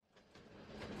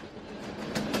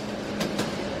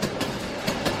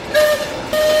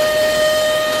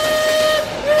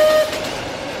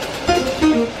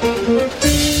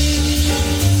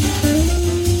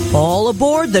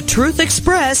Board the Truth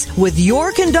Express with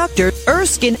your conductor,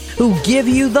 Erskine, who give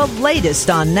you the latest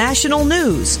on national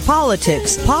news,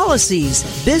 politics, policies,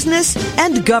 business,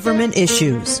 and government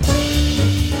issues.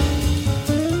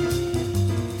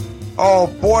 Oh,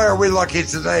 boy, are we lucky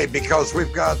today, because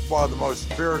we've got one of the most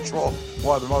spiritual,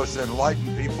 one of the most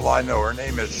enlightened people I know. Her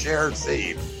name is Cher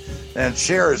Zeev. And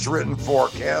Cher has written for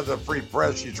Canada Free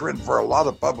Press. She's written for a lot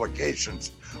of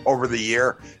publications over the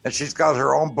year. And she's got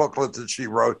her own booklet that she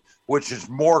wrote, which is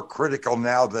more critical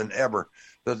now than ever.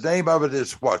 The name of it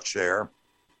is what, Cher?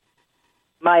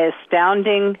 My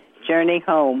Astounding Journey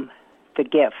Home, The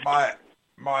Gift.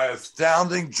 My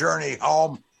Astounding Journey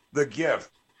Home, The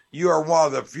Gift. You are one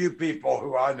of the few people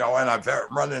who I know, and I've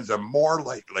run into more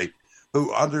lately,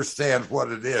 who understand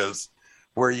what it is,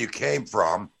 where you came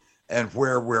from, and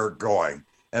where we're going.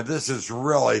 And this is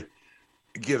really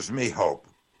gives me hope.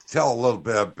 Tell a little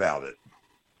bit about it.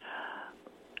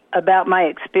 About my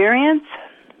experience?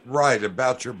 Right,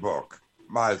 about your book,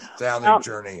 My Astounding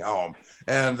Journey Home.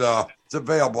 And it's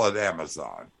available at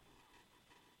Amazon.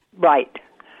 Right.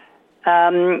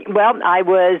 Well,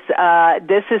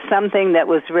 this is something that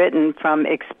was written from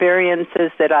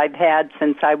experiences that I've had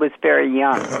since I was very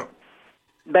young.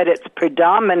 But it's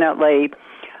predominantly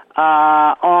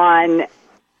on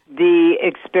the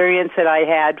experience that I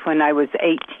had when I was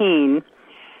 18,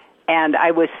 and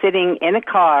I was sitting in a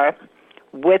car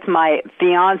with my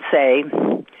fiance,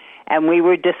 and we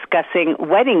were discussing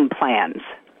wedding plans.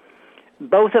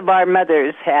 Both of our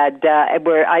mothers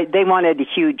they wanted a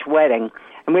huge wedding.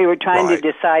 And we were trying to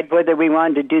decide whether we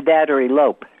wanted to do that or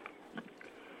elope.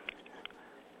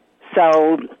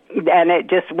 So, and it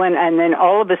just went, and then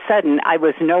all of a sudden, I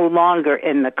was no longer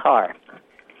in the car.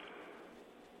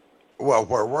 Well,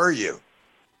 where were you?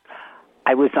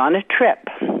 I was on a trip.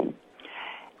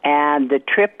 And the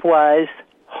trip was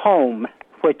home,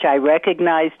 which I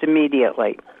recognized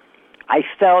immediately. I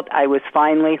felt I was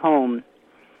finally home.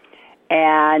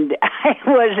 And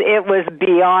it was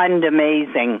beyond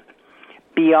amazing.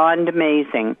 Beyond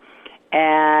amazing.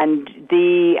 And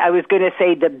I was going to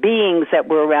say the beings that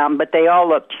were around, but they all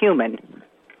looked human.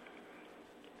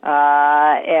 They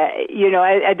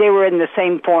were in the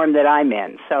same form that I'm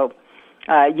in. So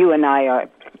you and I are.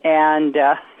 And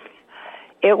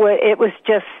it was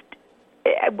just,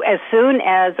 as soon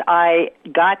as I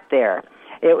got there,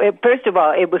 first of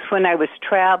all, it was when I was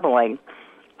traveling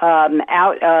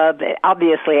out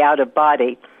of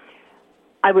body.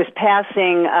 I was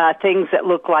passing things that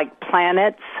looked like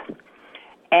planets,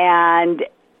 and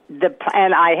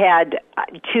I had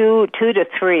two to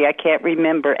three, I can't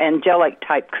remember, angelic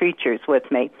type creatures with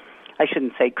me. I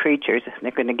shouldn't say creatures; they're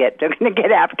going to get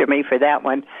after me for that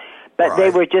one. But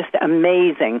They were just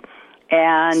amazing,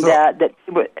 and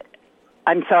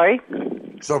I'm sorry.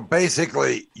 So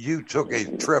basically, you took a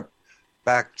trip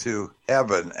back to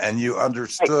heaven, and you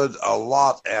understood a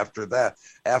lot after that.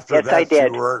 After that,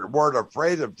 you weren't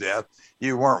afraid of death.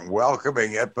 You weren't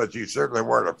welcoming it, but you certainly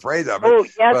weren't afraid of it. Oh,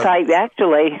 yes, I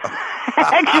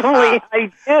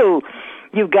do.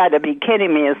 You've got to be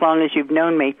kidding me, as long as you've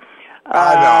known me.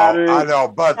 I know,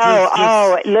 but...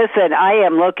 listen, I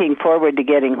am looking forward to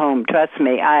getting home, trust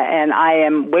me. I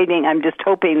am waiting, I'm just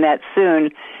hoping that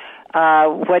soon...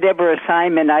 whatever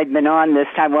assignment I've been on this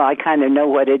time, well, I kind of know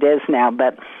what it is now,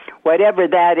 but whatever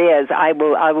that is, I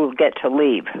will get to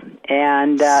leave.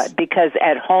 And because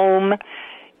at home,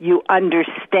 you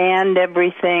understand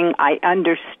everything. I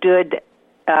understood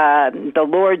the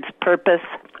Lord's purpose.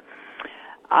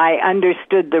 I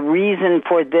understood the reason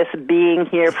for this being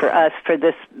here for us, for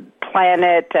this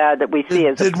planet that we see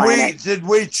as a planet. Did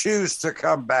we choose to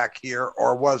come back here,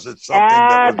 or was it something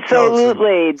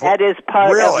Absolutely. that is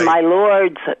part of my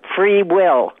Lord's free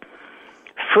will.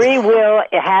 Free will,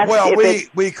 it has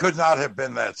we could not have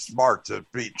been that smart to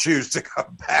choose to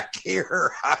come back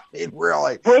here. I mean,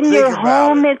 really. When you're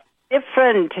home, it's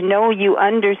different. No, you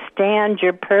understand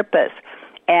your purpose.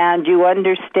 And you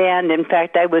understand, in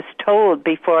fact, I was told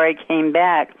before I came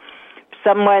back,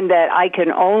 someone that I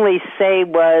can only say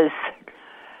was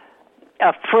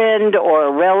a friend or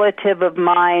a relative of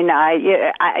mine.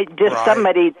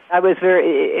 Somebody I was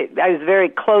very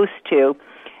close to,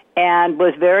 and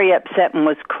was very upset and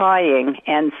was crying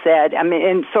and said,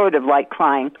 and sort of like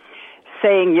crying,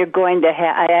 saying, "You're going to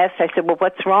have." I said, "Well,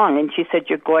 what's wrong?" And she said,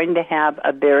 "You're going to have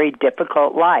a very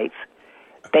difficult life."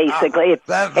 Basically,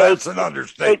 that's an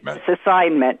understatement.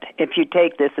 If you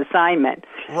take this assignment,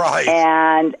 right?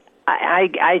 And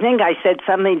I think I said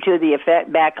something to the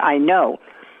effect back, "I know,"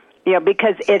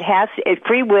 because if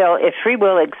free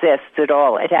will exists at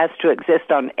all, it has to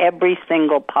exist on every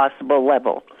single possible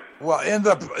level. Well, in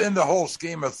the whole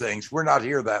scheme of things, we're not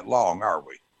here that long, are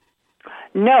we?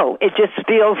 No, it just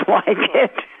feels like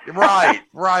it.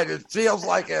 Right. It feels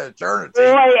like an eternity.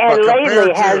 Boy, and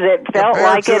lately has it felt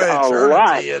like it a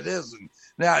lot. It isn't.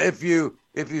 Now, if you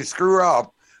screw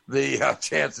up, the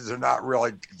chances are not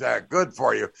really that good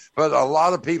for you. But a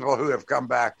lot of people who have come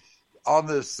back on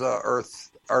this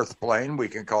Earth plane, we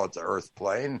can call it the Earth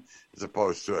plane as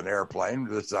opposed to an airplane.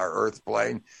 This is our Earth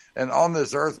plane. And on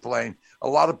this Earth plane, a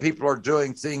lot of people are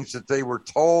doing things that they were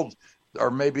told, or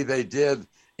maybe they did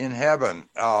in heaven,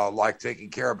 like taking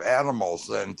care of animals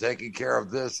and taking care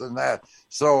of this and that.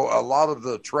 So a lot of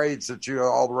the trades that you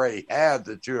already had,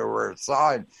 that you were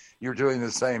assigned, you're doing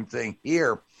the same thing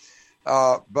here.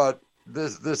 But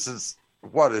this is,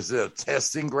 what is it, a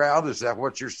testing ground? Is that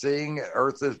what you're seeing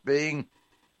Earth as being?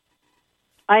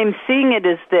 I'm seeing it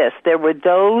as this. There were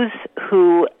those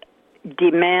who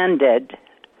demanded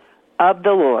of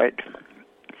the Lord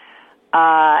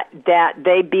that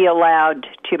they be allowed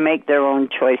to make their own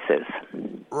choices.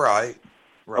 Right.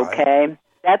 Okay?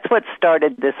 That's what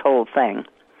started this whole thing.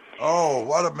 Oh,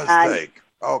 what a mistake.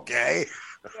 Okay.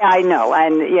 Yeah, I know.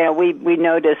 And, we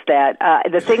noticed that.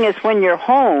 The thing is, when you're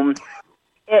home,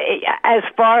 as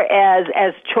far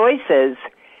as choices,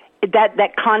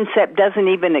 that concept doesn't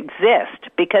even exist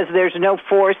because there's no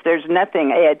force, there's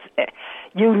nothing. It's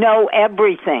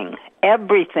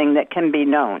everything that can be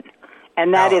known.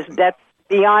 And that's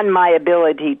beyond my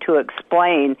ability to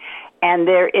explain. And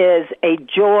there is a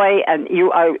joy, and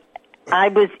I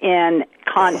was in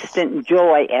constant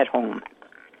joy at home.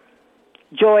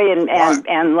 Joy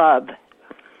and love.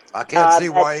 I can't see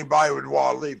why anybody would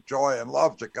want to leave joy and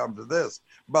love to come to this.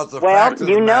 But the fact of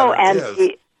the matter is,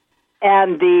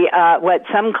 the what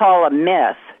some call a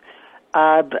myth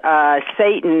of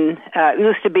Satan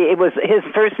used to be. It was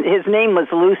his name was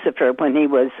Lucifer when he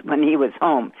was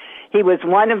home. He was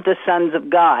one of the sons of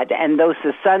God, and the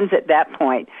sons at that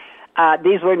point.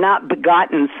 These were not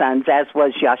begotten sons, as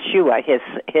was Yeshua, his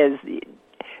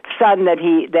son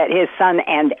his son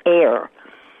and heir.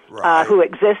 Right. Who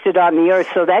existed on the earth.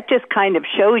 So that just kind of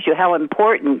shows you how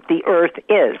important the earth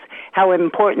is, how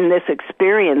important this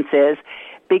experience is,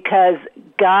 because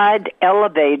God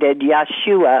elevated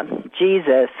Yeshua,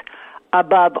 Jesus,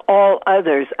 above all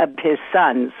others of his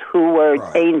sons who were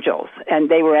angels, and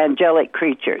they were angelic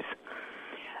creatures.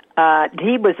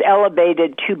 He was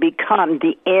elevated to become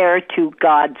the heir to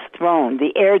God's throne,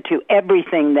 the heir to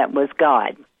everything that was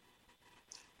God.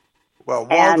 Well,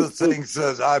 one of the things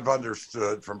that I've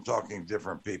understood from talking to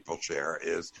different people, Cher,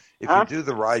 is if you do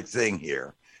the right thing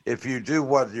here, if you do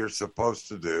what you're supposed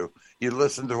to do, you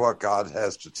listen to what God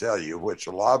has to tell you, which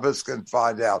a lot of us can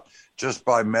find out just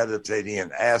by meditating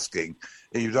and asking.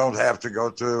 You don't have to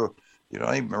you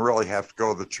don't even really have to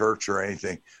go to the church or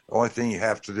anything. The only thing you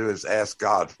have to do is ask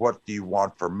God, what do you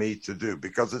want for me to do?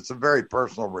 Because it's a very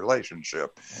personal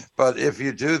relationship. But if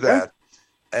you do that,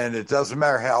 and it doesn't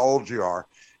matter how old you are,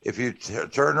 if you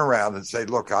turn around and say,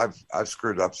 look, I've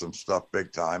screwed up some stuff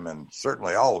big time, and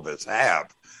certainly all of us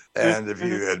have. And if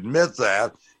you admit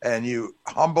that and you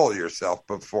humble yourself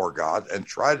before God and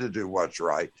try to do what's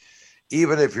right,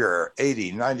 even if you're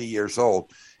 80, 90 years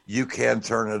old, you can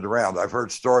turn it around. I've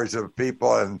heard stories of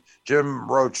people, and Jim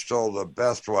Roach told the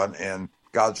best one in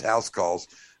God's House Calls.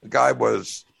 The guy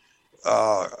was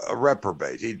a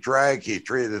reprobate. He drank, he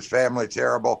treated his family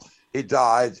terrible. He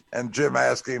died, and Jim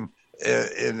asked him,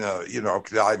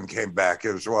 died and came back.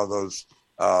 It was one of those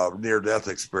near-death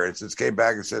experiences. Came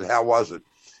back and said, how was it?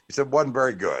 He said, wasn't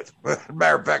very good.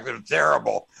 Matter of fact, it was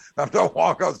terrible. I don't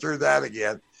want to go through that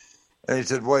again. And he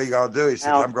said, what are you going to do? He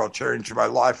said, I'm going to change my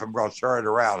life. I'm going to turn it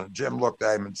around. And Jim looked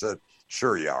at him and said,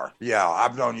 sure you are. Yeah,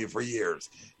 I've known you for years.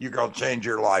 You're going to change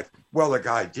your life. Well, the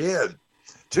guy did.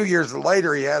 2 years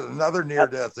later, he had another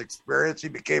near-death experience. He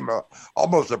became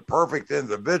almost a perfect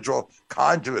individual,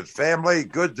 kind to his family,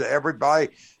 good to everybody.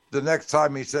 The next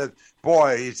time he said,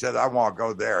 I want to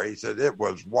go there. He said, it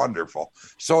was wonderful.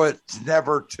 So it's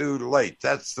never too late.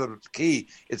 That's the key.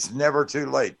 It's never too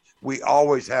late. We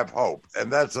always have hope.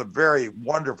 And that's a very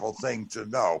wonderful thing to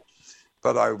know.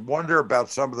 But I wonder about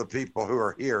some of the people who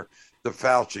are here, the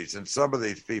Faucis and some of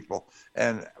these people.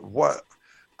 And what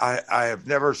I have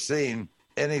never seen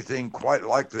anything quite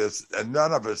like this, and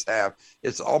none of us have.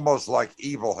 It's almost like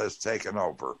evil has taken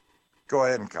over. Go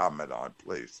ahead and comment on it,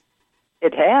 please.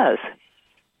 It has.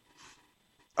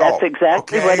 That's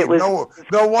exactly what it was.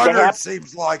 No wonder it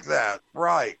seems like that.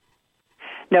 Right.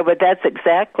 No, but that's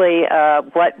exactly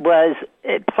what was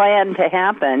planned to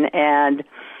happen, and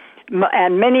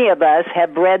many of us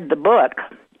have read the book,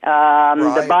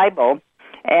 the Bible,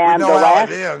 and we know how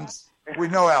it ends. We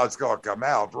know how it's going to come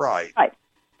out, right? Right.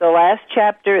 The last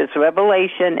chapter is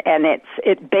Revelation, and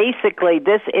it basically,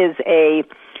 this is a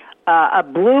a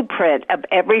blueprint of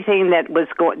everything that was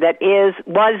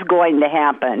going to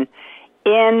happen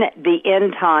in the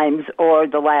end times or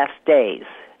the last days.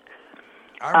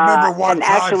 I remember one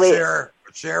time,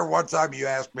 Cher, one time you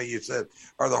asked me, you said,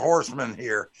 are the horsemen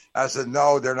here? I said,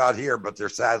 no, they're not here, but they're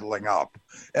saddling up.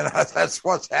 And that's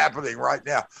what's happening right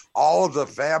now. All of the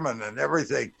famine and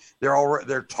everything,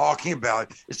 they're talking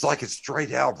about it. It's like it's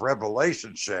straight out of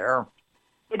Revelation, Cher.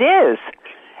 It is.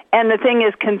 And the thing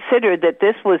is, consider that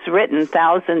this was written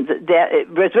thousands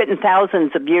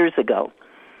of years ago.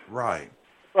 Right.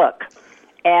 Look.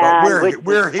 And but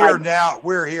we're here now.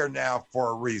 We're here now for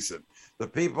a reason. The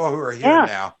people who are here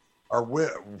now are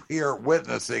here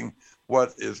witnessing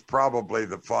what is probably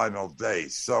the final day.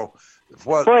 So,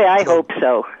 I hope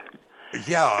so.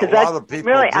 Yeah, a lot of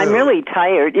people. I'm really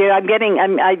tired. You know,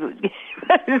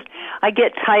 I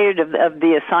get tired of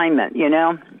the assignment. You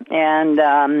know, and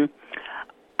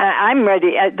I'm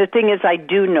ready. The thing is, I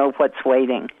do know what's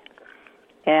waiting.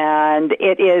 And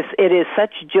it is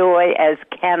such joy as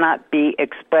cannot be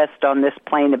expressed on this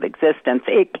plane of existence.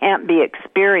 It can't be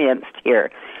experienced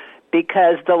here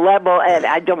because the level, and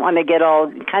I don't want to get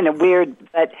all kind of weird,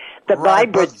 but the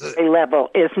vibrancy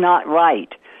level is not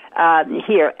right.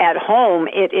 Here at home,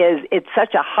 it's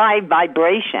such a high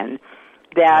vibration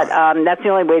that that's the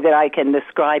only way that I can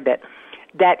describe it,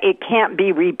 that it can't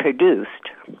be reproduced.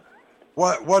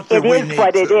 What do we need?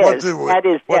 What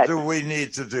do we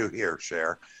need to do here,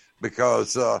 Cher?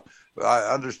 Because I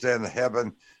understand the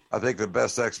heaven. I think the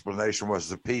best explanation was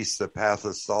the peace that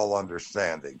passeth all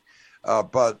understanding.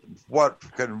 But what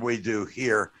can we do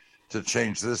here to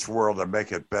change this world and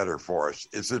make it better for us?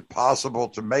 Is it possible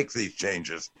to make these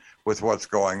changes with what's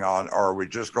going on, or are we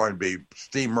just going to be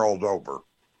steamrolled over?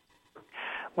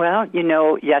 Well, you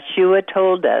know, Yeshua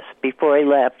told us before he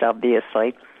left,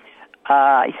 obviously.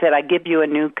 He said, I give you a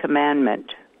new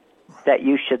commandment, that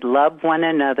you should love one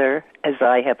another as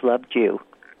I have loved you.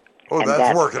 Oh, and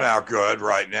that's working out good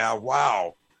right now.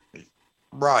 Wow.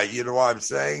 Right. You know what I'm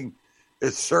saying?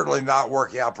 It's certainly not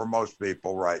working out for most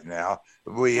people right now.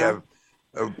 We have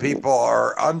people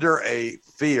are under a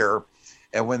fear,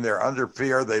 and when they're under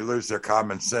fear, they lose their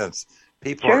common sense.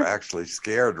 People are actually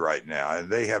scared right now, and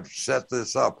they have set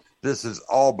this up. This is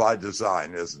all by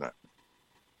design, isn't it?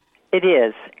 It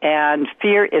is, and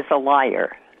fear is a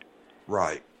liar.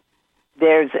 Right.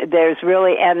 There's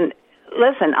really, and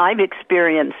listen, I've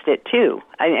experienced it too.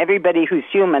 Everybody who's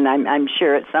human, I'm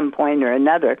sure at some point or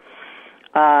another,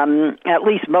 at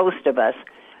least most of us.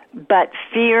 But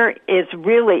fear is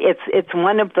really, it's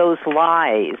one of those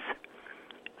lies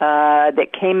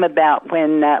that came about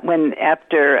when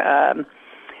after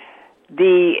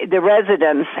the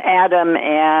residents, Adam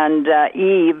and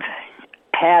Eve,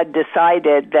 had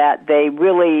decided that they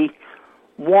really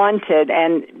wanted,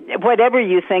 and whatever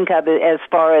you think of it as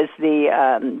far as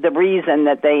the reason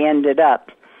that they ended up,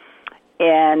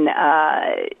 and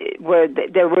where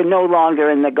they were no longer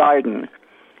in the garden.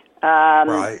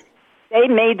 Right. They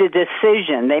made a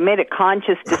decision. They made a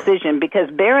conscious decision because,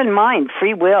 bear in mind,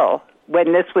 free will,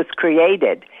 when this was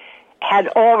created, had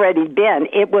already been.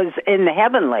 It was in the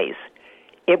heavenlies.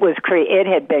 It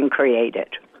had been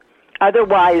created.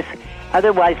 Otherwise,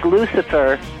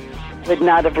 Lucifer would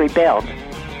not have rebelled.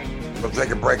 We'll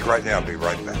take a break right now. I'll be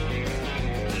right back.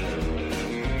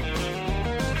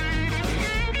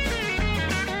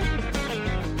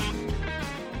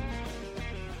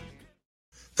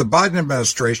 The Biden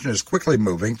administration is quickly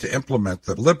moving to implement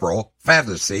the liberal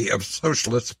fantasy of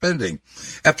socialist spending.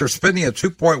 After spending a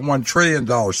 $2.1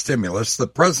 trillion stimulus, the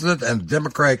president and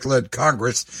Democratic-led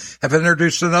Congress have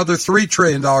introduced another $3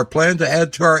 trillion plan to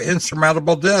add to our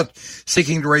insurmountable debt,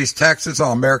 seeking to raise taxes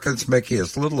on Americans making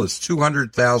as little as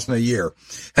 $200,000 a year.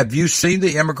 Have you seen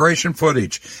the immigration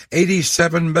footage?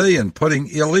 87 million putting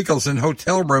illegals in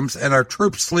hotel rooms and our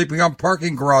troops sleeping on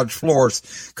parking garage floors.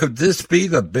 Could this be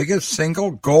the biggest single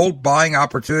gold buying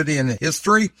opportunity in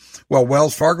history? Well,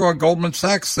 Wells Fargo and Goldman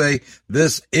Sachs say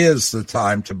this is the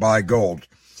time to buy gold.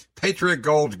 Patriot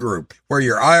Gold Group, where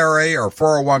your IRA or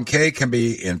 401k can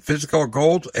be in physical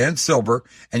gold and silver,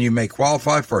 and you may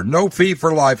qualify for no fee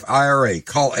for life IRA.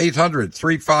 Call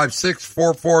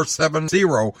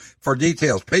 800-356-4470 for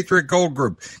details. Patriot Gold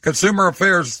Group, Consumer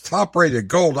Affairs top-rated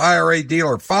gold IRA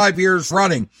dealer, 5 years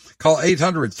running. Call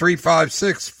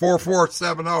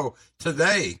 800-356-4470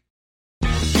 today.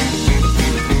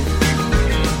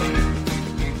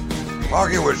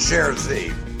 Talking with Cher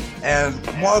Z. And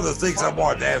one of the things I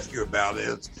wanted to ask you about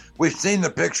is we've seen the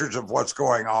pictures of what's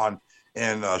going on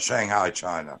in Shanghai,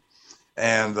 China.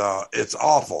 And it's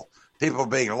awful. People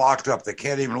being locked up. They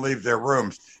can't even leave their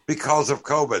rooms because of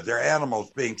COVID. Their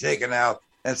animals being taken out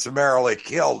and summarily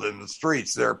killed in the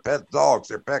streets, their pet dogs,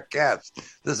 their pet cats.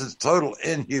 This is total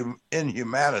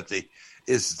inhumanity.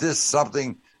 Is this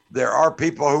something? There are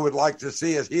people who would like to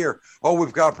see it here. Oh,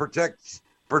 we've got to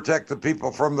protect the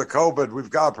people from the COVID. We've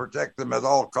got to protect them at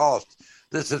all costs.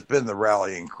 This has been the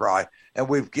rallying cry, and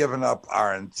we've given up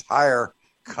our entire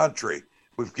country.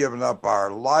 We've given up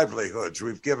our livelihoods.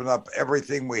 We've given up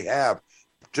everything we have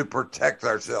to protect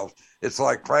ourselves. It's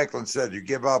like Franklin said, you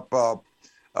give up for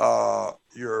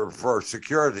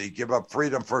security, give up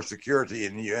freedom for security,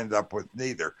 and you end up with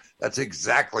neither. That's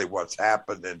exactly what's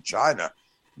happened in China.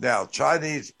 Now,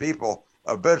 Chinese people,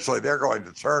 eventually they're going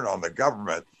to turn on the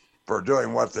government for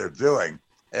doing what they're doing.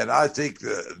 And I think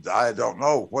I don't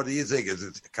know. What do you think? Is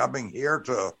it coming here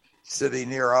to a city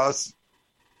near us?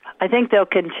 I think they'll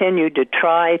continue to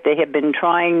try. They have been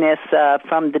trying this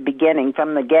from the beginning,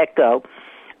 from the get-go,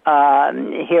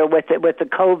 here with the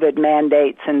COVID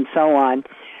mandates and so on.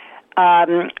 I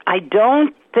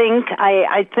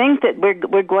think that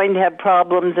we're going to have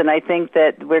problems, and I think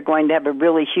that we're going to have a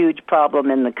really huge problem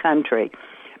in the country.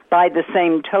 By the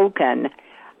same token,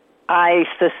 I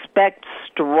suspect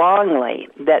strongly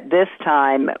that this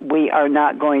time we are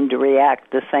not going to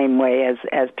react the same way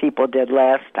as people did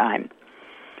last time.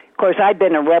 Of course, I've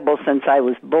been a rebel since I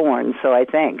was born, so I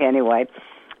think, anyway.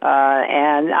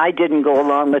 And I didn't go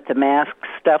along with the mask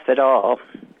stuff at all.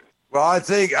 Well, I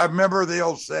remember the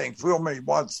old saying, fool me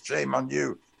once, shame on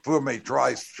you. Fool me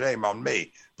twice, shame on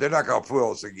me. They're not going to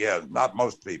fool us again, not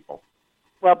most people.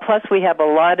 Well, plus we have a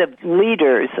lot of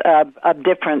leaders of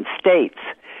different states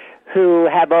who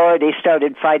have already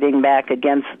started fighting back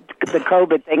against the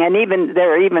COVID thing. And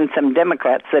there are even some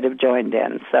Democrats that have joined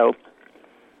in, so...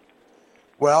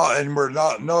 Well, and we're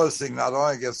not noticing not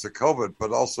only against the COVID,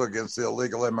 but also against the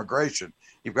illegal immigration.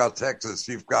 You've got Texas,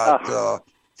 you've got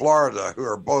Florida, who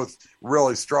are both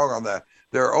really strong on that.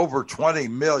 There are over 20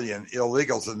 million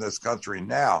illegals in this country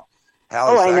now.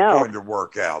 How is that going to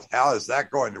work out? How is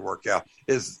that going to work out?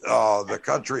 The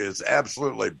country is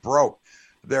absolutely broke.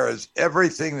 There is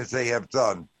everything that they have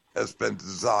done has been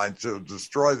designed to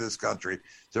destroy this country,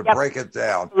 to break it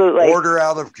down. Absolutely. Order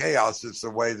out of chaos is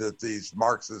the way that these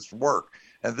Marxists work.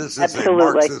 And this is a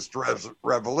Marxist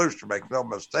revolution, make no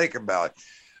mistake about it.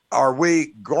 Are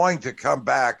we going to come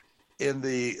back in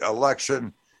the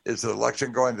election? Is the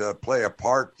election going to play a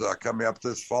part coming up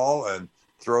this fall and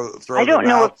throw I don't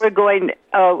know if we're going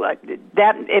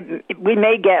to, we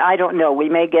may get, I don't know, we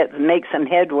may make some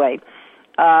headway.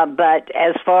 But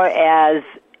as far as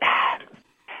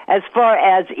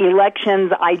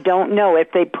elections, I don't know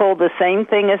if they pull the same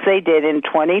thing as they did in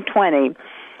 2020.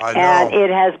 And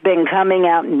it has been coming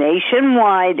out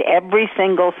nationwide, every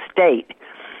single state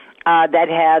that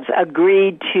has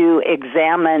agreed to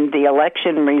examine the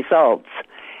election results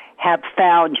have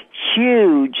found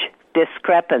huge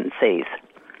discrepancies.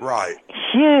 Right.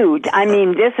 Huge. I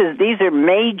mean, these are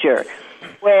major.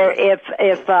 Where if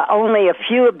only a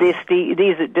few of these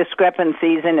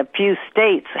discrepancies in a few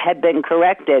states had been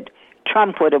corrected,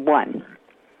 Trump would have won.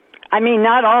 I mean,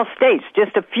 not all states,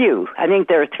 just a few. I think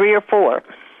there are 3 or 4.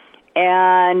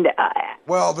 And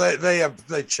well,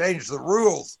 they changed the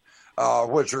rules,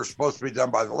 which are supposed to be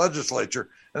done by the legislature,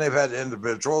 and they've had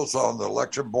individuals on the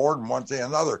election board and one thing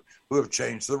and another who have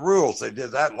changed the rules. They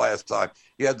did that last time.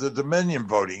 You had the Dominion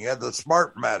voting, you had the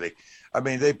Smartmatic. I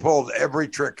mean, they pulled every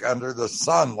trick under the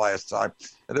sun last time,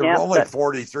 and there were only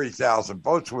 43,000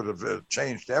 votes would have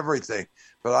changed everything.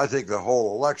 But I think the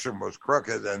whole election was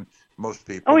crooked, and most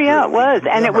people. Oh yeah, it was,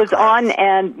 and it was on.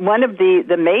 And one of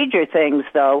the major things,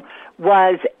 though,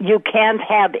 was you can't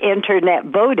have internet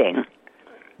voting.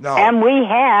 No. And we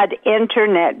had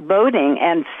internet voting,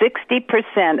 and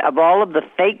 60% of all of the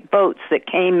fake votes that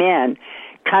came in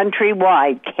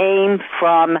countrywide came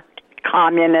from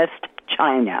communist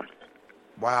China.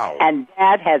 Wow. And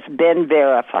that has been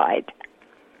verified.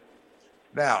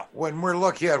 Now, when we're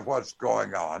looking at what's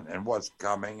going on and what's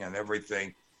coming and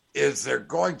everything, is there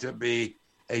going to be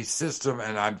a system,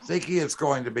 and I'm thinking it's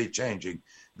going to be changing,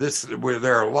 where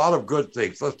there are a lot of good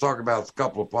things. Let's talk about a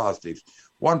couple of positives.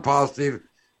 One positive,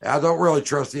 I don't really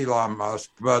trust Elon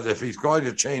Musk, but if he's going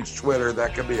to change Twitter,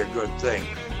 that could be a good thing.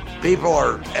 People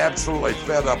are absolutely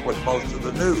fed up with most of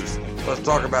the news. Let's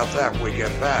talk about that when we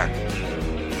get back.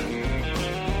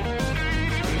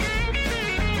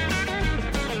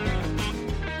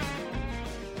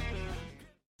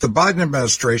 The Biden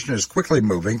administration is quickly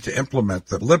moving to implement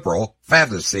the liberal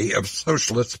fantasy of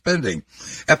socialist spending.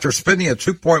 After spending a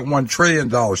 $2.1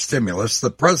 trillion stimulus,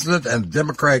 the president and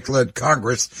Democratic-led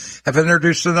Congress have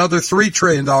introduced another $3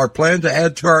 trillion plan to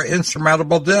add to our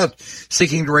insurmountable debt,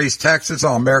 seeking to raise taxes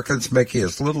on Americans making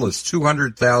as little as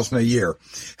 $200,000 a year.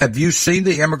 Have you seen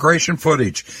the immigration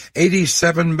footage?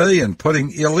 87 million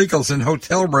putting illegals in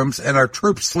hotel rooms and our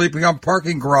troops sleeping on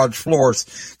parking garage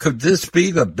floors. Could this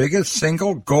be the biggest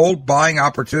single gold buying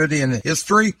opportunity in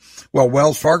history? Well,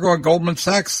 Wells Fargo and Goldman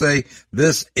Sachs say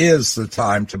this is the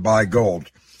time to buy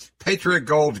gold. Patriot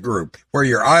Gold Group, where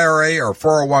your IRA or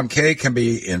 401k can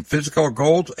be in physical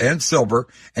gold and silver,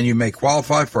 and you may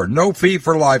qualify for a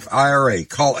no-fee-for-life IRA.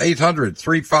 Call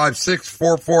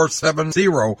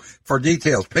 800-356-4470 for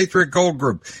details. Patriot Gold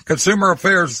Group, Consumer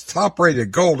Affairs'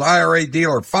 top-rated gold IRA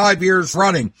dealer, 5 years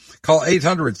running. Call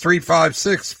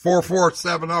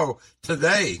 800-356-4470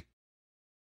 today.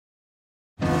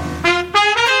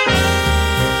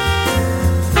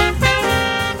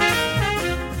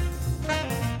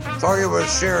 Talking with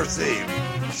Cher Steve.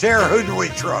 Cher, who do we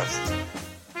trust?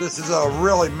 This is a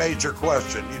really major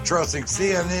question. You trusting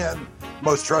CNN,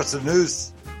 most trusted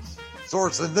news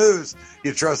source of news?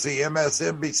 You trust the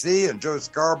MSNBC and Joe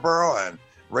Scarborough and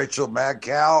Rachel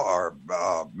Maddow or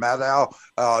Maddow?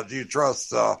 Do you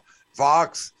trust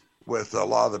Fox with a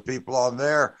lot of the people on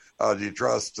there? Do you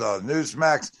trust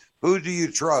Newsmax? Who do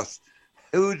you trust?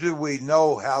 Who do we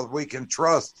know how we can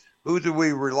trust? Who do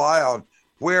we rely on?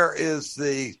 Where is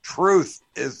the truth?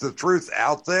 Is the truth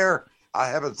out there? I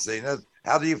haven't seen it.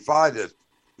 How do you find it?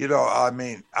 You know, I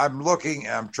mean, I'm looking,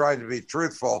 I'm trying to be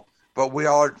truthful, but we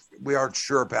aren't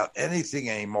sure about anything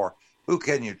anymore. Who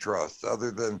can you trust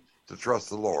other than to trust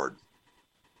the Lord?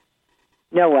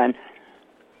 No one.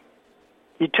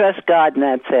 You trust God, and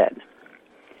that's it.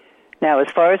 Now,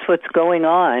 as far as what's going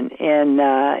on in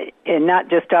not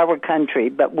just our country,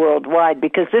 but worldwide,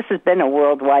 because this has been a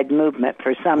worldwide movement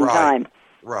for some time.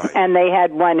 Right. And they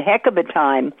had one heck of a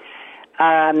time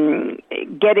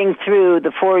getting through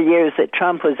the 4 years that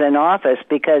Trump was in office,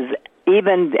 because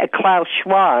even Klaus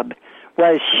Schwab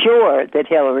was sure that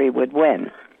Hillary would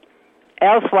win.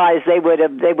 Elsewise, they would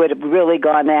have really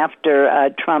gone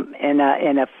after Trump in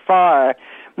a far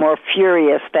more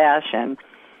furious fashion.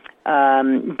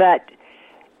 But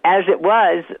as it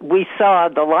was, we saw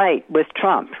the light with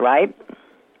Trump, right?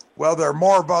 Well, there are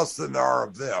more of us than there are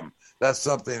of them. That's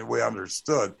something that we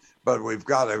understood, but we've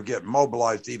got to get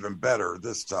mobilized even better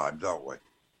this time, don't we?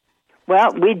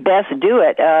 Well, we'd best do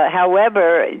it.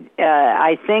 However,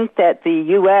 I think that the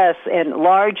U.S. and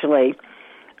largely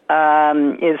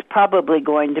is probably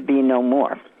going to be no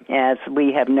more, as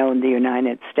we have known the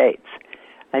United States.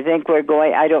 I think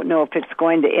I don't know if it's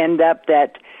going to end up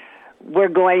that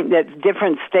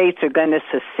different states are going to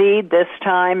secede this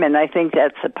time, and I think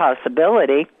that's a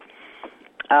possibility.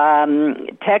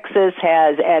 Texas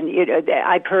has, and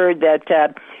I've heard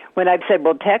that when I've said,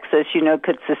 well, Texas,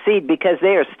 could secede because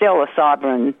they are still a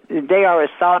sovereign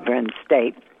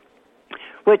state,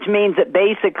 which means that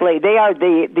basically they are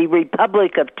the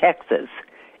Republic of Texas.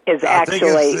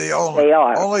 They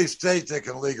are. Only state that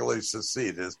can legally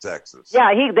secede is Texas.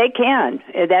 Yeah, they can.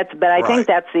 I think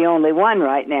that's the only one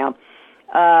right now.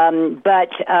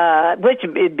 But which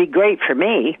would be great for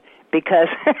me, because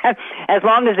as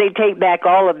long as they take back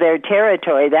all of their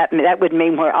territory, that would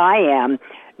mean where I am,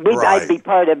 I'd be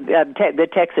part of the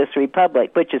Texas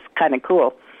Republic, which is kind of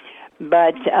cool.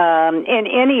 But in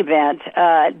any event,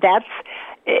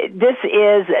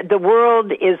 the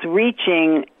world is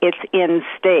reaching its end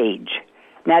stage.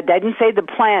 Now, it doesn't say the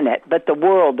planet, but the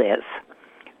world is.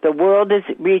 The world is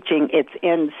reaching its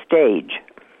end stage.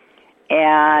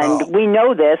 And we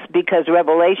know this because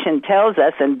Revelation tells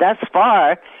us, and thus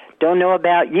far, don't know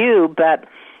about you, but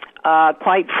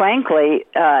quite frankly,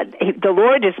 the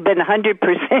Lord has been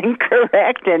 100%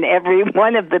 correct in every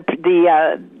one of the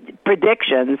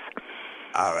predictions,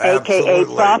 a.k.a.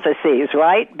 prophecies,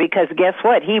 right? Because guess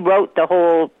what? He wrote the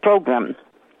whole program.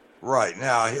 Right.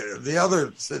 Now, the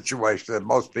other situation that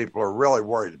most people are really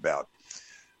worried about,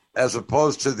 as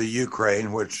opposed to the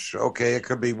Ukraine, which, okay, it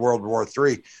could be World War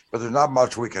III, but there's not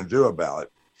much we can do about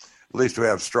it. At least we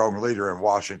have a strong leader in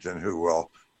Washington who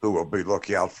will be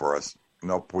looking out for us.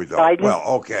 Nope, we don't. Biden? Well,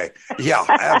 okay. Yeah,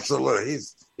 absolutely.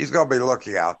 He's going to be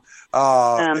looking out.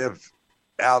 If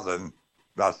Alden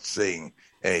not seeing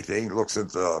anything, looks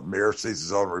into the mirror, sees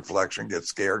his own reflection, gets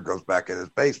scared, goes back in his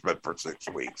basement for 6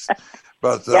 weeks.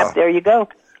 But yep, there you go.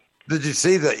 Did you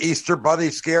see the Easter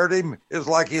Bunny scared him? It was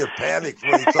like he had panicked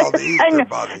when he saw the Easter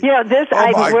Bunny.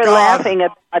 We're laughing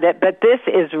about it, but this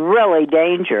is really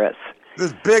dangerous.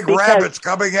 There's big rabbits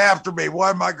coming after me.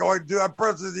 What am I going to do? I'm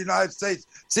president of the United States.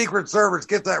 Secret Service,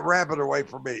 get that rabbit away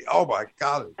from me. Oh my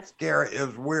God, it's scary.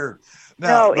 It's weird.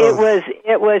 No,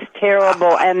 it was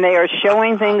terrible, and they are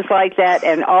showing things like that,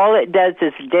 and all it does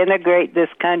is denigrate this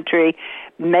country,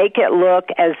 make it look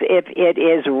as if it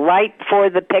is ripe for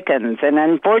the pickings, and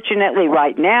unfortunately,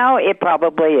 right now, it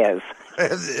probably is.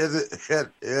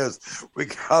 It is. We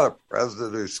got a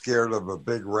president who's scared of a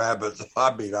big rabbit.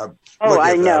 I mean,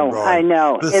 I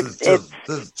know. This is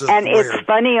just and weird. It's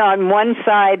funny on one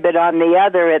side, but on the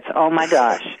other, it's oh my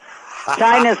gosh.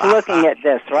 China's looking at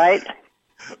this, right?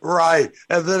 Right.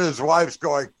 And then his wife's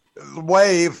going,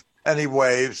 wave, and he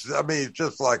waves. I mean,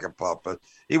 just like a puppet.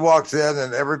 He walks in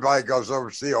and everybody goes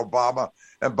over to see Obama,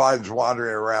 and Biden's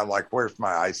wandering around like, where's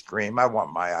my ice cream? I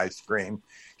want my ice cream.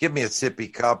 Give me a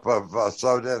sippy cup of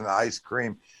soda and ice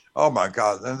cream. Oh, my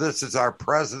God. And this is our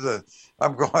president.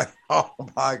 I'm going, oh,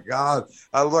 my God.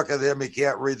 I look at him. He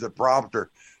can't read the prompter.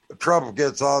 Trump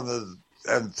gets on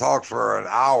and talks for an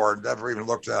hour and never even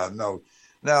looks at a note.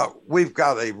 Now, we've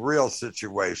got a real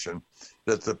situation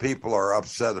that the people are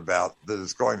upset about that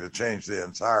is going to change the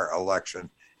entire election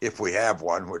if we have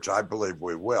one, which I believe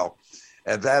we will,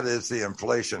 and that is the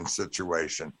inflation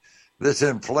situation. This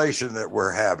inflation that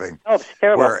we're having,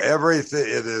 where everything,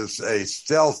 it is a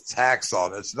stealth tax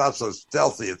on it. It's not so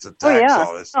stealthy, it's a tax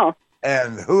on us. Oh.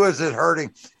 And who is it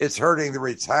hurting? It's hurting the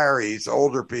retirees,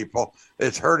 older people.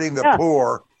 It's hurting the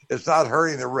poor. It's not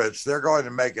hurting the rich. They're going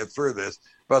to make it through this.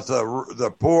 But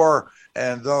the poor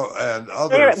and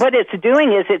others. What it's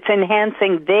doing is it's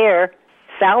enhancing their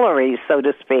salaries, so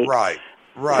to speak. Right.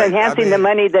 It's enhancing the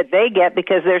money that they get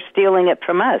because they're stealing it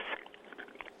from us.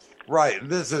 Right.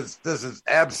 This is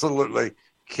absolutely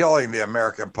killing the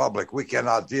American public. We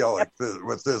cannot deal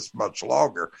with this much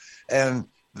longer. And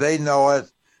they know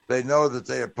it. They know that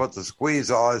they have put the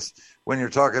squeeze on us. When you're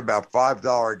talking about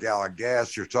 $5 a gallon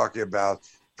gas, you're talking about,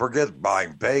 forget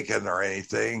buying bacon or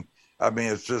anything. I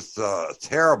mean, it's just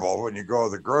terrible. When you go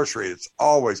to the grocery, it's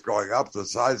always going up. The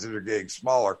sizes are getting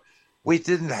smaller. We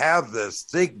didn't have this.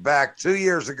 Think back 2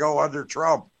 years ago under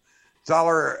Trump,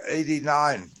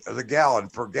 $1.89 the gallon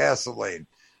for gasoline.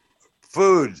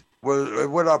 Food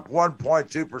went up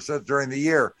 1.2% during the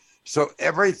year. So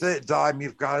everything dime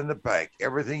you've got in the bank,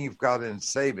 everything you've got in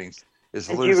savings is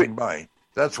losing money.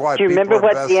 That's why people are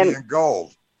investing in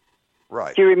gold.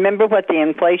 Right. Do you remember what the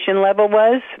inflation level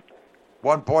was?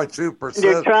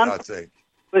 1.2%, Trump, I think.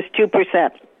 Was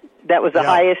 2%. That was the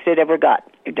highest it ever got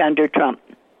under Trump.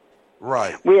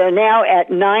 Right. We are now at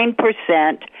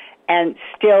 9% and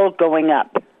still going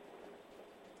up.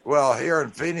 Well, here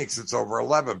in Phoenix, it's over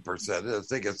 11%. I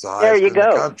think it's the highest in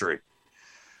the country.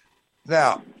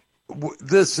 Now,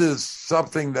 this is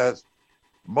something that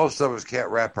most of us can't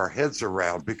wrap our heads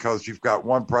around because you've got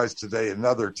one price today,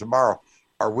 another tomorrow.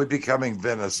 Are we becoming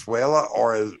Venezuela,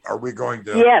 or are we going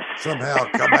to somehow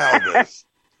come out of this?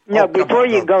 No, before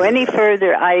you go any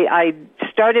further, I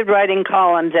started writing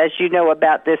columns, as you know,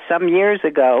 about this some years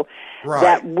ago,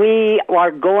 that we are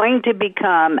going to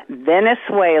become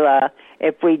Venezuela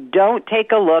if we don't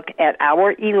take a look at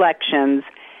our elections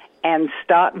and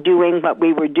stop doing what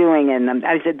we were doing in them.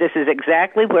 I said, this is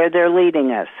exactly where they're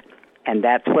leading us, and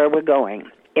that's where we're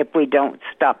going if we don't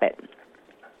stop it.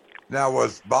 Now,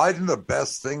 was Biden the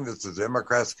best thing that the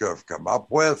Democrats could have come up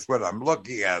with when I'm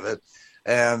looking at it?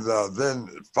 And then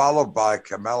followed by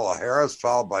Kamala Harris,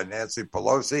 followed by Nancy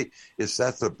Pelosi. Is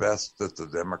that the best that the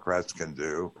Democrats can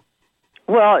do?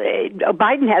 Well,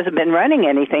 Biden hasn't been running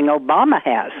anything. Obama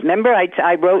has. Remember,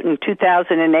 I wrote in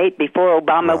 2008, before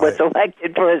Obama was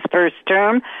elected for his first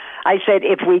term, I said,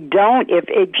 if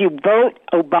you vote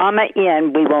Obama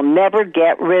in, we will never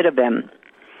get rid of him.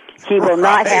 He will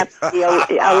not have to be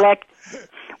elected.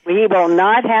 He will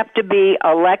not have to be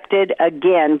elected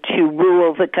again to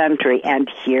rule the country. And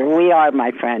here we are, my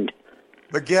friend.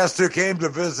 The guest who came to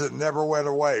visit never went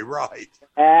away, right?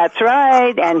 That's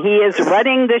right. And he is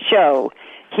running the show.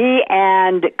 He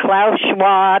and Klaus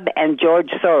Schwab and George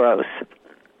Soros.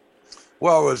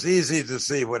 Well, it was easy to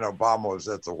see when Obama was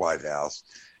at the White House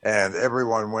and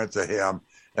everyone went to him,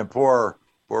 and poor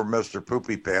Mr.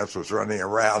 Poopy Pants was running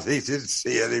around. He didn't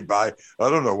see anybody. I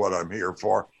don't know what I'm here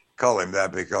for. Call him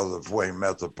that because of when he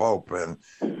met the Pope, and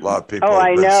a lot of people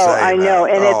have been saying I know.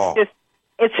 That. And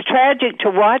it's tragic to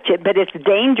watch it, but it's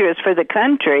dangerous for the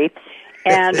country.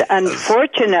 And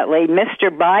unfortunately, Mr.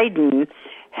 Biden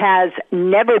has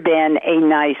never been a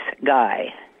nice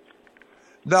guy.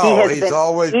 No, he's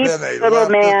always been a little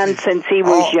man since he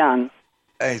was young.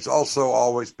 And he's also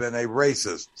always been a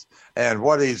racist. And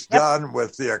what he's done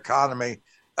with the economy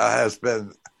has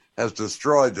been has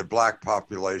destroyed the black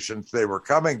populations. They were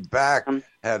coming back,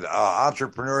 had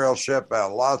entrepreneurship,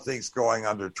 had a lot of things going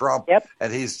under Trump,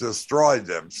 and he's destroyed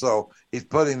them. So he's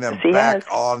putting them back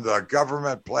on the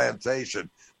government plantation,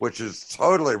 which is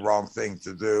totally wrong thing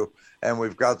to do. And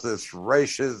we've got this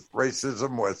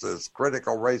racism with this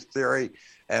critical race theory,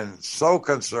 and so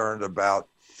concerned about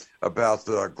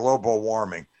the global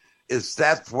warming. Is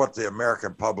that what the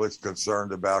American public's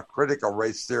concerned about? Critical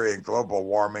race theory and global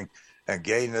warming and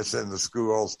gayness in the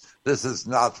schools? This is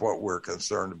not what we're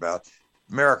concerned about.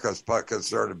 America's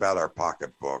concerned about our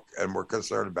pocketbook, and we're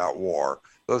concerned about war.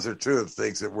 Those are two of the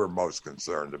things that we're most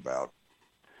concerned about.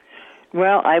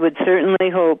 Well, I would certainly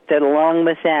hope that along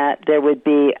with that, there would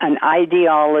be an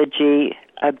ideology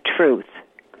of truth,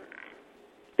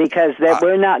 because that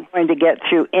we're not going to get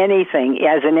through anything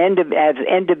as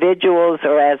individuals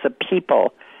or as a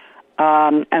people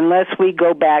unless we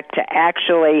go back to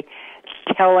actually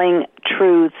telling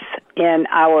truths in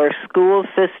our school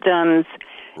systems,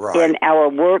 in our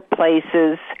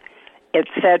workplaces, et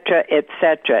cetera, et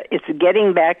cetera. It's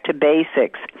getting back to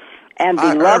basics. And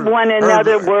we love one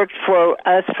another worked for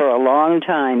us for a long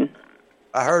time.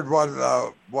 I heard one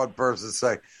person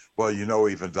say, well,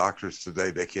 even doctors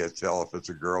today, they can't tell if it's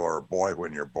a girl or a boy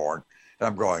when you're born. And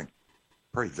I'm going,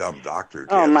 pretty dumb doctor.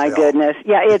 Oh, my goodness.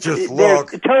 Yeah, they're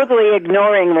totally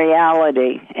ignoring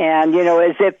reality. And,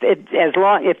 as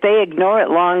if they ignore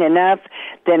it long enough,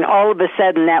 then all of a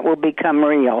sudden that will become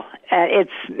real.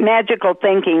 It's magical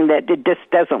thinking that it just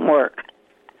doesn't work.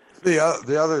 The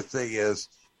other thing is,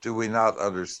 do we not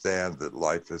understand that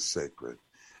life is sacred?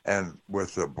 And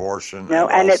with abortion... No,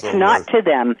 and it's not to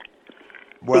them.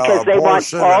 Well, because they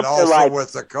abortion want and also life.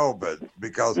 With the COVID,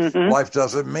 because life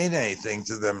doesn't mean anything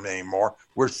to them anymore.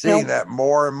 We're seeing that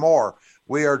more and more.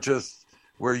 We're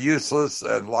useless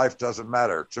and life doesn't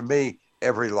matter. To me,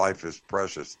 every life is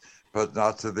precious, but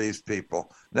not to these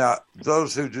people. Now,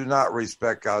 those who do not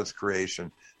respect God's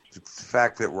creation, the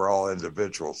fact that we're all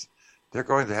individuals, they're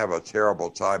going to have a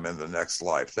terrible time in the next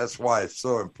life. That's why it's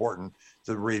so important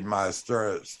to read My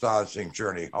Astonishing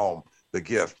Journey Home, The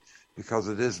Gift, because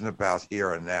it isn't about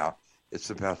here and now. It's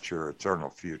about your eternal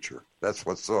future. That's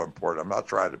what's so important. I'm not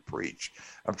trying to preach.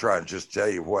 I'm trying to just tell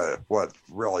you what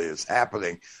really is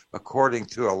happening according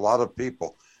to a lot of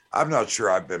people. I'm not sure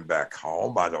I've been back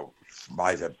home.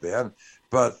 Might have been.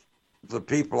 But the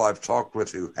people I've talked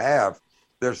with who have,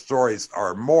 their stories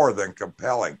are more than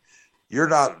compelling. You're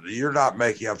not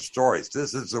making up stories.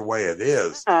 This is the way it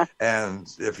is. And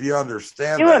if you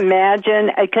understand Can you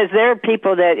imagine? Because there are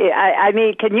people that, I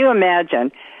mean, can you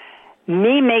imagine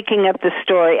me making up the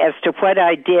story as to what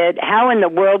I did? How in the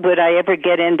world would I ever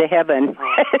get into heaven?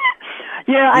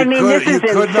 This is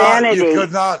insanity. You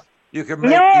could not. You could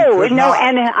make. No,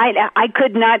 and I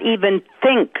could not even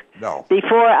think. No.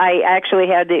 Before I actually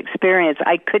had the experience,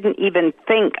 I couldn't even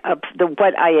think of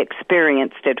what I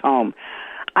experienced at home.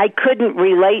 I couldn't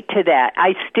relate to that.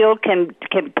 I still can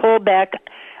pull back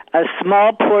a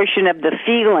small portion of the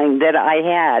feeling that I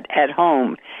had at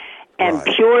home. And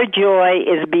pure joy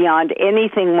is beyond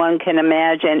anything one can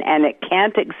imagine, and it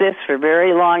can't exist for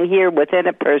very long here within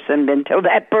a person until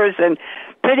that person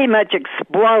pretty much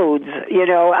explodes. It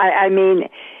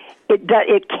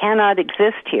cannot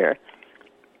exist here.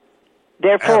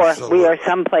 Therefore, Absolutely. we are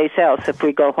someplace else if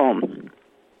we go home.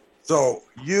 So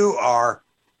you are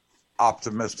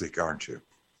optimistic, aren't you?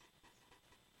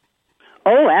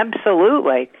 Oh,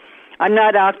 absolutely. I'm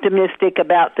not optimistic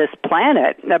about this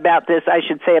planet, about this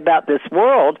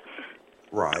world.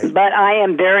 Right. But I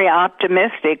am very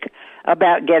optimistic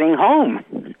about getting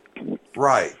home.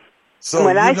 Right. So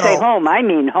when I say home, I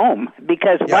mean home,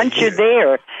 because once you're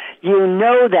there, you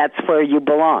know that's where you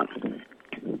belong.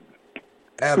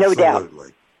 Absolutely. No doubt.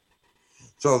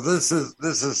 So this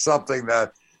is something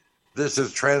that this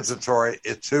is transitory.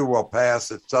 It too will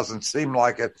pass. It doesn't seem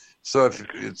like it. So if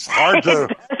it's hard to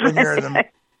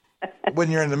when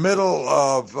you're in the middle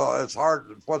of it's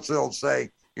hard. What's the old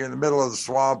saying? You're in the middle of the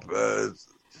swamp.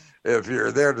 If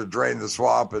you're there to drain the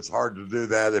swamp, it's hard to do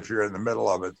that. If you're in the middle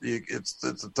of it,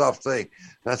 it's a tough thing.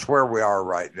 That's where we are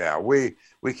right now. We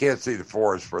can't see the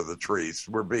forest for the trees.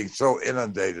 We're being so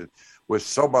inundated with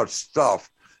so much stuff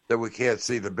that we can't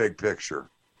see the big picture.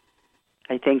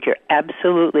 I think you're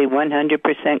absolutely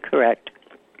 100% correct.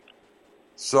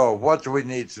 So what do we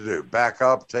need to do? Back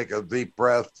up, take a deep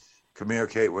breath,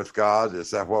 communicate with God?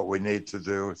 Is that what we need to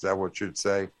do? Is that what you'd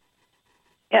say?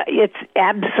 Yeah, it's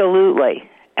absolutely.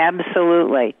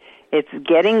 It's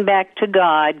getting back to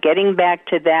God, getting back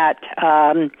to that.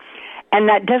 And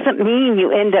that doesn't mean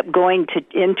you end up going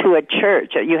into a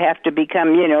church. You have to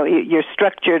become, you're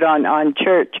structured on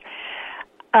church.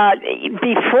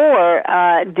 Before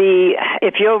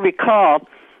if you'll recall,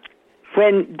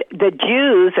 when the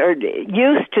Jews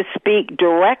used to speak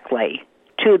directly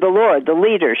to the Lord, the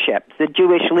leadership, the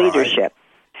Jewish leadership,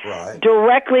 right.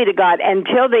 directly to God,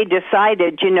 until they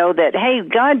decided, that, hey,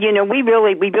 God, we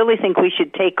really think we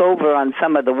should take over on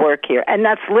some of the work here, and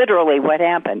that's literally what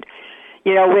happened.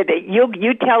 With it,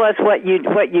 you tell us what you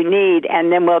need,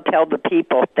 and then we'll tell the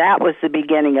people. That was the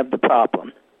beginning of the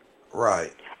problem.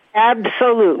 Right.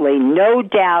 Absolutely, no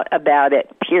doubt about it.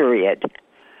 Period.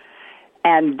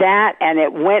 And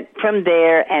it went from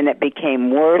there, and it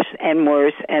became worse and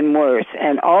worse and worse.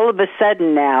 And all of a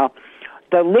sudden now,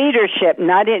 the leadership,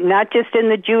 not just in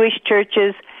the Jewish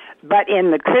churches, but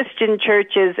in the Christian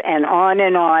churches and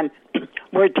on,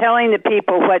 we're telling the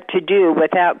people what to do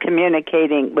without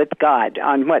communicating with God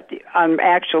on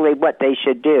actually what they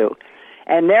should do.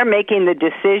 And they're making the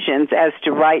decisions as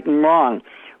to right and wrong,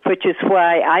 which is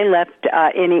why I left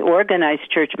any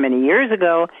organized church many years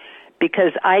ago,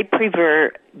 because I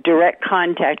prefer direct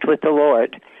contact with the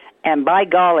Lord. And by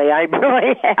golly, I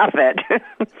really have it.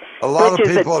 A lot of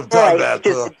people have done that.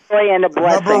 Just a joy and a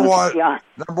blessing.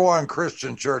 Number one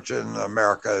Christian church in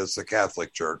America is the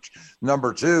Catholic Church.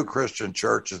 Number two Christian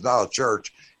church is not a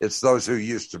church. It's those who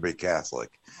used to be Catholic.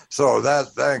 So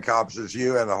that encompasses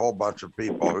you and a whole bunch of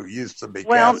people who used to be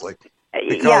Catholic.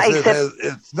 Because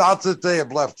it's not that they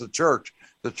have left the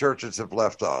churches have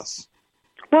left us.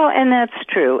 Well, and that's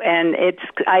true, and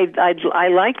I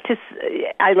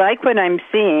like what I'm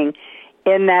seeing,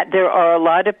 in that there are a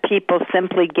lot of people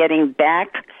simply getting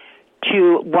back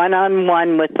to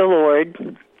one-on-one with the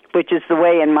Lord, which is the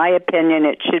way, in my opinion,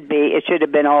 it should be. It should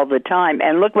have been all the time.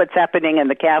 And look what's happening in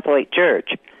the Catholic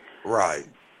Church. Right.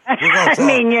 It's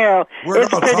pretty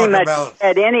much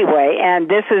dead anyway, and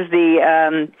this is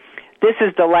the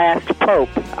last pope,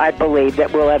 I believe,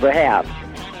 that we'll ever have.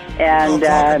 And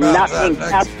not being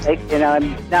Catholic,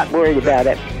 I'm not worried about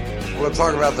it. We'll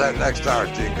talk about that next hour,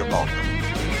 Gene. Come on.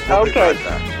 Okay.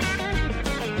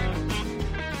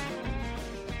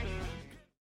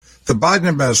 The Biden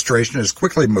administration is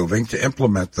quickly moving to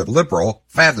implement the liberal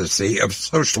fantasy of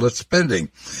socialist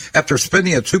spending. After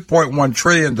spending a $2.1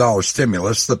 trillion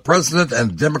stimulus, the president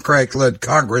and Democratic-led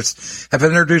Congress have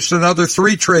introduced another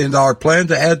 $3 trillion plan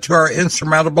to add to our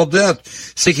insurmountable debt,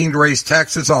 seeking to raise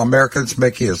taxes on Americans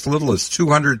making as little as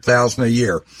 $200,000 a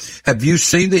year. Have you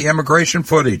seen the immigration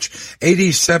footage?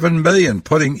 87 million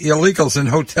putting illegals in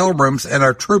hotel rooms and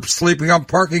our troops sleeping on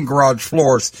parking garage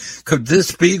floors. Could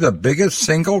this be the biggest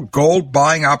single gold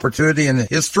buying opportunity in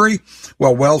history?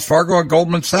 Well, Wells Fargo and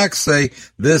Goldman Sachs say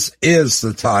this is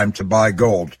the time to buy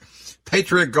gold.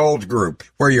 Patriot Gold Group,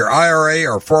 where your IRA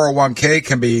or 401k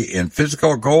can be in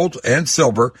physical gold and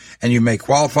silver, and you may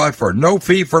qualify for no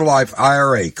fee for life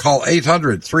IRA. Call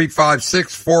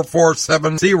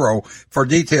 800-356-4470 for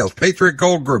details. Patriot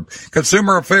Gold Group,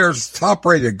 Consumer Affairs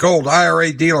top-rated gold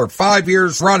IRA dealer 5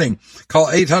 years running. Call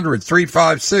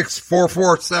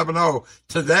 800-356-4470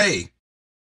 today.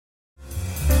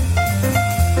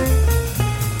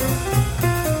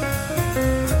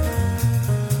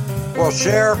 Well,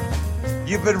 Cher,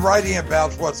 you've been writing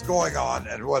about what's going on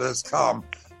and what has come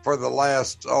for the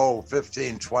last,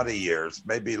 15, 20 years,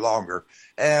 maybe longer.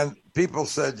 And people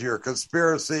said you're a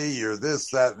conspiracy, you're this,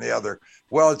 that, and the other.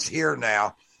 Well, it's here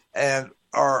now. And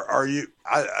are you,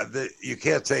 you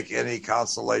can't take any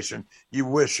consolation. You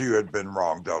wish you had been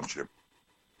wrong, don't you?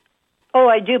 Oh,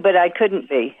 I do, but I couldn't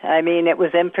be. I mean, it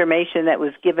was information that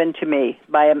was given to me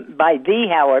by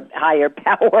the higher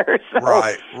power. So,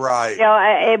 right.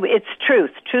 It's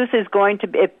truth. Truth is going to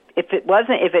be. If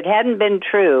it hadn't been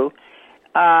true,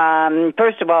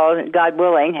 first of all, God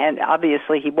willing, and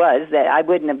obviously He was, that I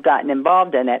wouldn't have gotten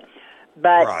involved in it.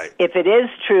 But if it is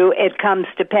true, it comes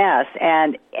to pass,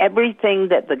 and everything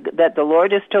that the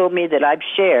Lord has told me that I've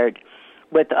shared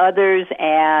with others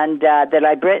and that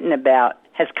I've written about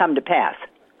has come to pass.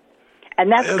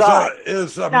 And that's God.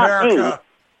 Is America,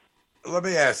 let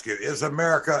me ask you, is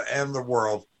America and the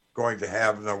world going to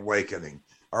have an awakening?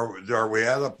 Are we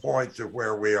at a point to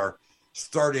where we are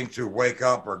starting to wake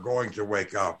up or going to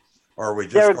wake up? Or are we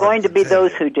just there are going to be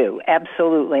those who do,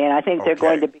 absolutely. And I think there are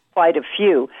going to be quite a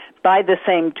few. By the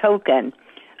same token,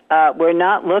 we're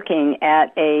not looking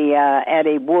at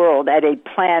a world, at a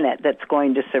planet that's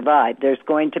going to survive. There's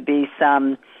going to be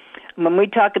some. When we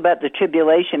talk about the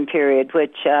tribulation period,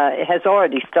 which has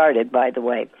already started, by the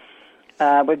way,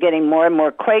 we're getting more and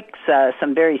more quakes,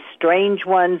 some very strange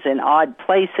ones in odd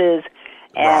places,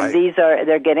 and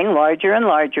they're getting larger and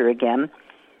larger again.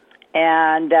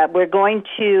 And we're going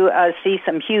to see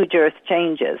some huge earth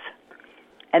changes.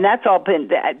 And that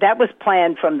was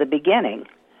planned from the beginning.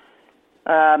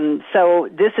 So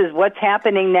this is what's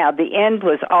happening now. The end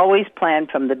was always planned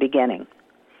from the beginning.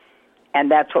 And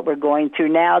that's what we're going through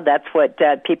now. That's what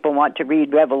people want to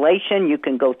read Revelation. You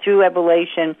can go through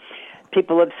Revelation.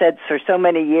 People have said for so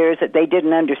many years that they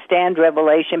didn't understand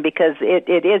Revelation because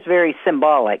it is very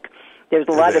symbolic. There's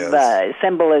a lot of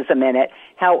symbolism in it.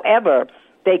 However,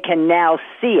 they can now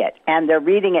see it, and they're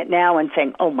reading it now and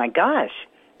saying, oh, my gosh,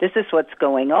 this is what's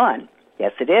going on.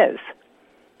 Yes, it is.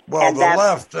 Well, and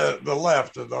the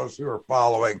left and those who are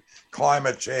following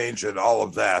climate change and all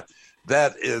of that,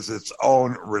 that is its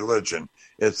own religion.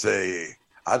 I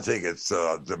think it's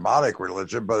a demonic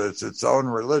religion, but it's its own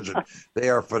religion. They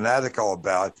are fanatical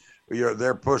about it.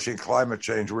 They're pushing climate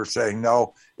change. We're saying,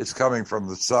 no, it's coming from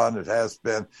the sun. It has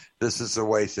been. This is the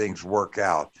way things work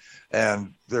out.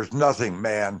 And there's nothing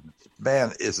man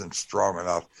isn't strong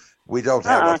enough. We don't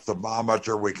have a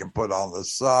thermometer we can put on the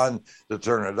sun to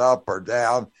turn it up or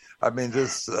down. I mean,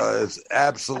 this is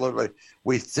absolutely,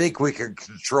 we think we can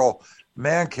control.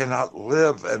 Man cannot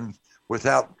live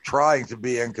without trying to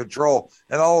be in control.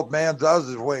 And all man does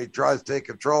is when he tries to take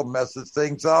control, messes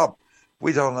things up.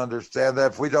 We don't understand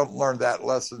that. If we don't learn that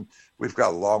lesson, we've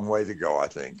got a long way to go, I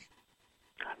think.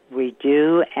 We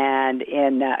do. And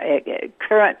in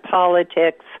current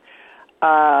politics,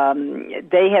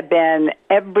 they have been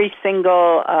every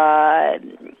single, I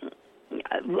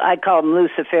call them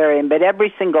Luciferian, but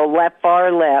every single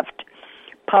far left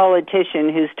politician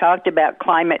who's talked about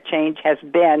climate change has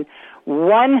been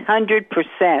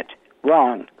 100%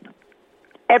 wrong.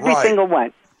 Every single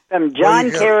one, from John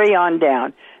Kerry on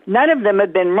down. None of them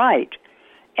have been right.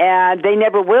 And they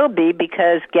never will be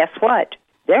because guess what?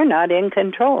 They're not in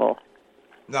control.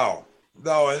 No.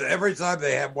 And every time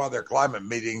they have one of their climate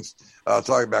meetings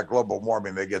talking about global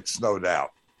warming, they get snowed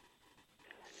out.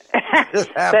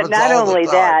 But not only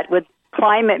that, with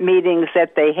climate meetings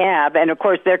that they have, and of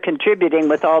course they're contributing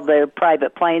with all their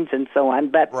private planes and so on.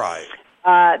 But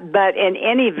but in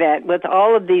any event, with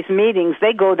all of these meetings,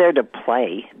 they go there to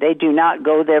play. They do not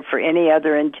go there for any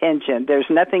other intention. There's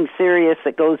nothing serious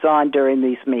that goes on during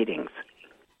these meetings.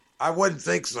 I wouldn't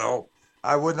think so.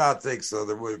 I would not think so.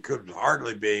 There could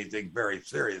hardly be anything very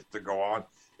serious to go on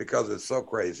because it's so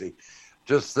crazy.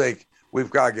 Just think,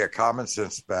 we've got to get common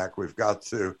sense back. We've got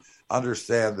to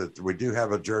understand that we do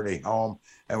have a journey home,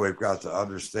 and we've got to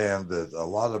understand that a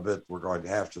lot of it we're going to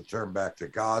have to turn back to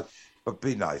God, but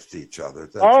be nice to each other.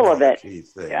 That's all of it. Key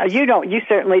thing. You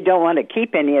certainly don't want to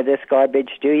keep any of this garbage,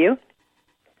 do you?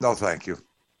 No, thank you.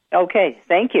 Okay,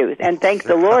 thank you. And thank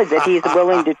the Lord that he's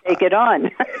willing to take it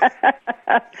on.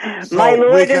 So my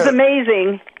Lord is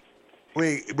amazing.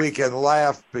 We can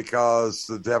laugh because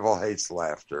the devil hates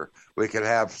laughter. We can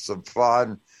have some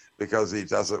fun because he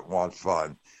doesn't want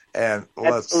fun. And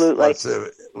let's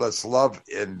love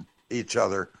in each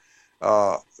other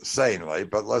sanely,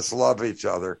 but let's love each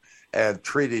other and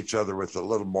treat each other with a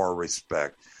little more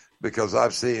respect, because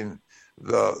I've seen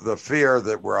the fear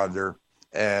that we're under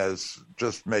has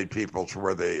just made people to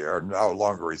where they are no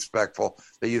longer respectful.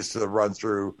 They used to run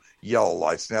through yellow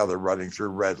lights. Now they're running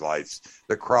through red lights.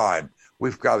 The crime,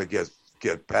 we've got to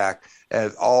get back.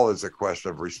 And all is a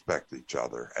question of respect each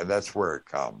other. And that's where it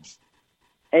comes.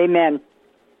 Amen.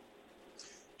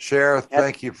 Cher,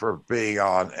 thank you for being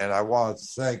on. And I want to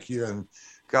thank you and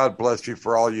God bless you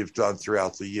for all you've done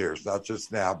throughout the years, not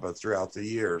just now, but throughout the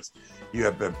years. You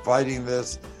have been fighting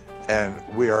this, and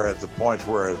we are at the point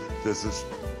where this is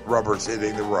rubber's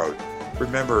hitting the road.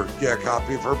 Remember, get a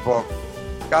copy of her book.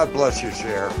 God bless you,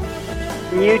 Cher.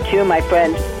 You too, my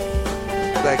friend.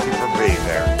 Thank you for being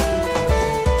there.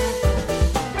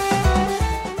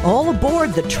 All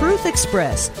aboard the Truth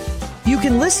Express. You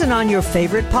can listen on your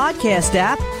favorite podcast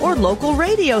app or local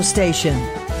radio station.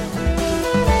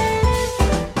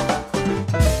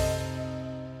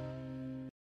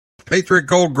 Patriot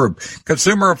Gold Group,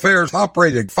 Consumer Affairs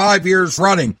operating 5 years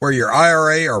running. Where your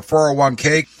IRA or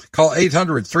 401k, call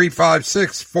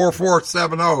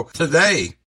 800-356-4470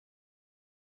 today.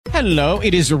 Hello,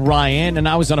 it is Ryan, and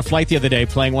I was on a flight the other day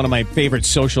playing one of my favorite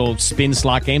social spin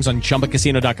slot games on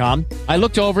ChumbaCasino.com. I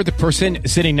looked over at the person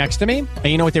sitting next to me, and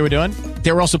you know what they were doing?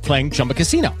 They were also playing Chumba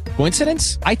Casino.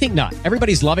 Coincidence? I think not.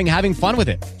 Everybody's loving having fun with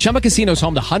it. Chumba Casino is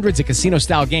home to hundreds of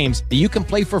casino-style games that you can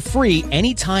play for free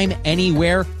anytime,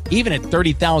 anywhere, even at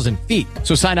 30,000 feet.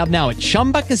 So sign up now at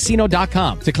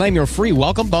ChumbaCasino.com to claim your free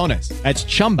welcome bonus. That's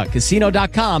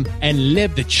ChumbaCasino.com and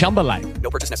live the Chumba life. No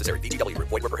purchase necessary. VGW.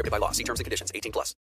 Void where prohibited by law. See terms and conditions. 18+.